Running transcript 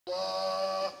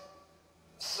Assalamu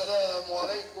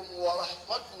alaikum wa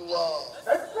rahmatullah.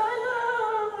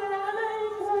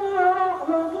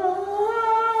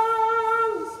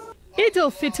 Eid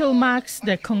al-Fitr marks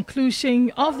the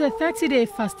conclusion of the 30-day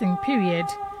fasting period.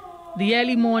 The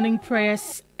early morning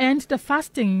prayers end the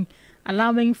fasting,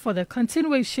 allowing for the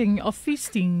continuation of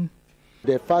feasting.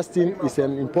 The fasting is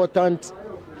an important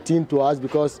thing to us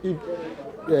because if,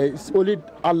 it's only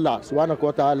Allah, subhanahu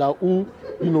wa ta'ala, who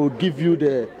give you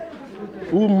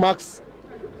who marks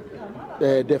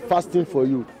the fasting for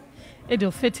you. Eid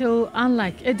al-Fitr,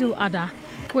 unlike Eid al-Adha,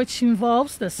 which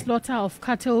involves the slaughter of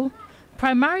cattle,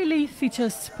 primarily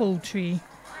features poultry.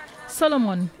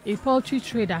 Solomon, a poultry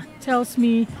trader, tells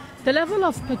me the level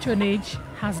of patronage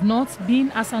has not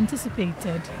been as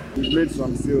anticipated. We made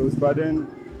some sales, but then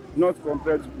not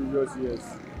compared to previous years.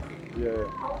 Yeah,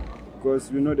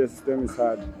 because we know the system is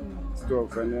hard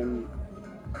stuff, and then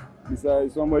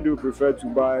besides, somebody who prefer to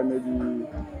buy maybe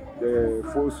the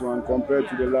false one compared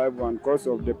to the live one because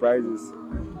of the prices.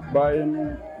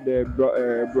 Buying the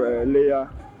layer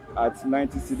at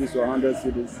 90 cedis or 100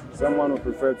 cedis, someone would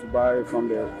prefer to buy from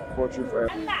the poultry fair.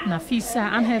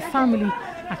 Nafisa and her family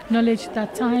acknowledge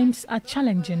that times are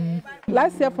challenging.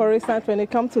 Last year, for instance, when you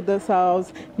come to this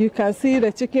house, you can see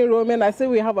the chicken roaming. I say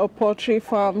we have a poultry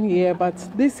farm here, but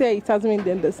this year it hasn't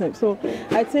been the same. So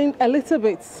I think a little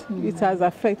bit it has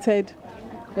affected,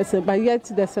 but yet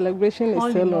the celebration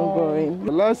is still ongoing.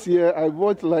 Last year I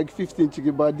bought like 15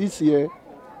 chicken, but this year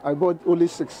I bought only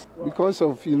 6 because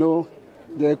of,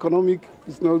 the economic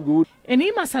is not good. In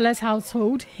Nima Saleh's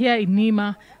household here in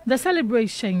Nima, the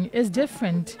celebration is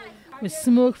different, with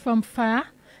smoke from fire,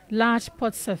 large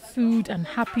pots of food and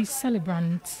happy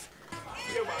celebrants.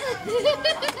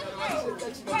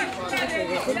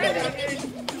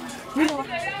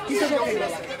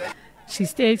 She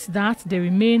states that they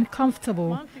remain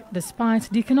comfortable despite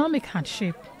the economic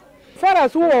hardship. For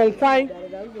us who are fine,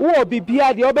 who will be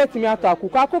beer the obet me at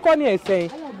Akukakoni is saying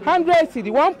 100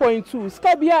 cedi 1.2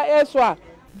 Scabia Eswa.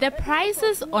 The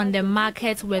prices on the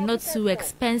market were not too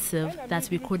expensive that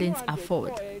we couldn't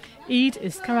afford. Eid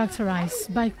is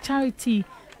characterized by charity,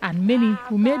 and many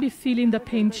who may be feeling the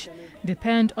pinch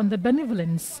depend on the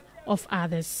benevolence of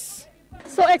others.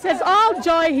 So it is all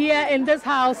joy here in this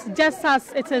house, just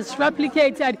as it is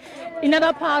replicated in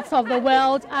other parts of the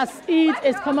world as Eid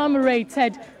is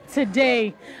commemorated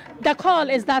today. The call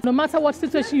is that no matter what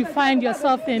situation you find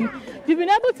yourself in, you've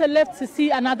been able to live to see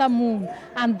another moon,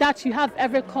 and that you have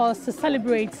every cause to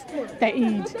celebrate the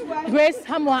Eid. Grace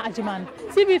Hamwa Ajiman,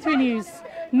 TV3 News,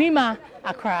 Nima,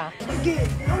 Accra.